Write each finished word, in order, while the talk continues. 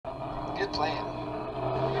good plan.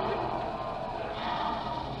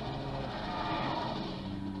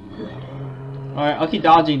 Alright, I'll keep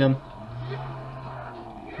dodging them.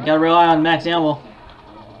 You gotta rely on max ammo.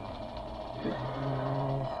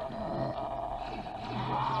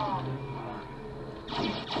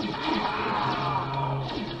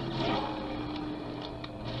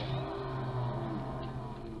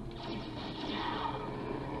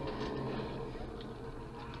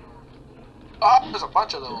 Oh, there's a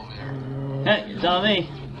bunch of them over here. Hey, it's on me.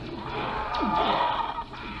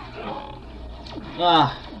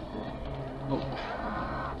 Ah. Oh.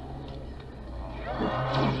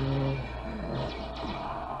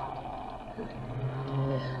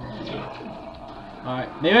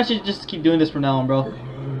 Alright, maybe I should just keep doing this from now on, bro.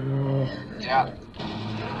 Yeah.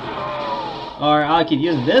 Alright, I'll keep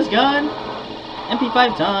using this gun.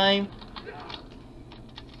 MP5 time.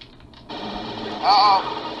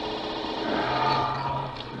 Uh-oh.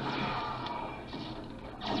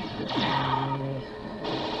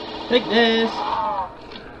 Take this.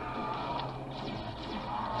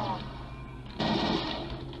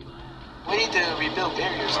 We need to rebuild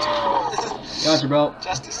barriers too. Gotcha, bro.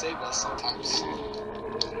 Just to save us sometimes.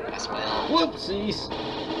 As well. Whoopsies.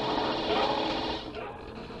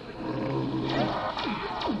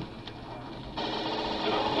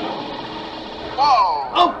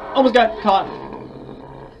 Whoa! Oh! Almost got caught.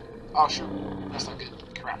 Oh shoot. That's not good.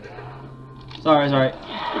 Crap. Sorry, sorry.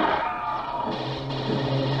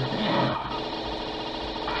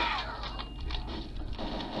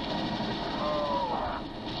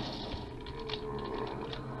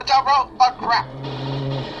 Watch out, bro! Oh crap!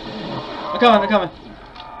 I'm coming, I'm coming.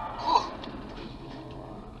 Whew.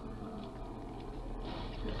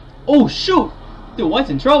 Oh, shoot! Dude, White's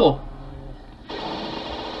in trouble. Oh,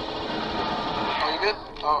 you good?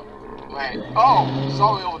 Oh, wait. Oh, it's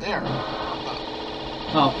all the way over there.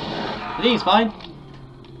 Oh. I think he's fine.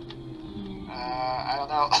 I don't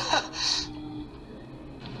know.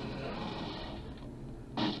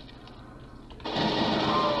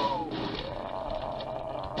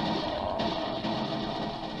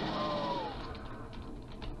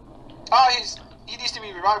 Oh, he needs to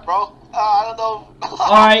be revived, bro. I don't know.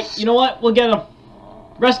 Alright, you know what? We'll get him.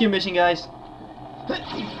 Rescue mission, guys.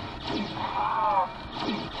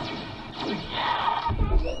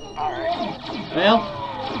 Alright. Well,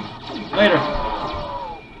 later.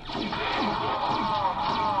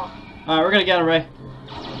 Alright, we're gonna get him, Ray.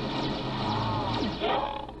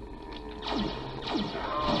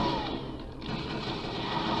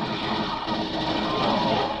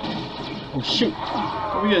 Oh shoot!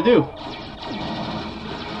 What are we gonna do?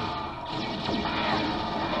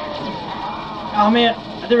 Oh man,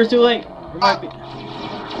 I think we're too late. We might be.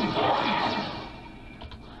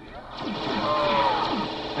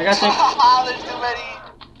 I got things. There's too many.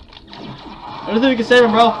 I don't think we can save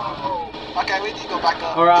him, bro. Okay, we need to go back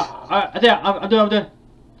up. Alright, I think I'm doing.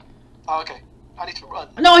 Oh, okay. I need to run.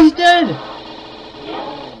 No, he's dead.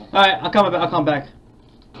 Alright, I'll come back.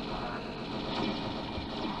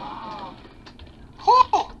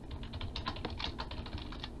 Whew.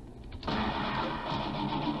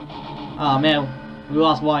 Oh man, we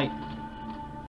lost White.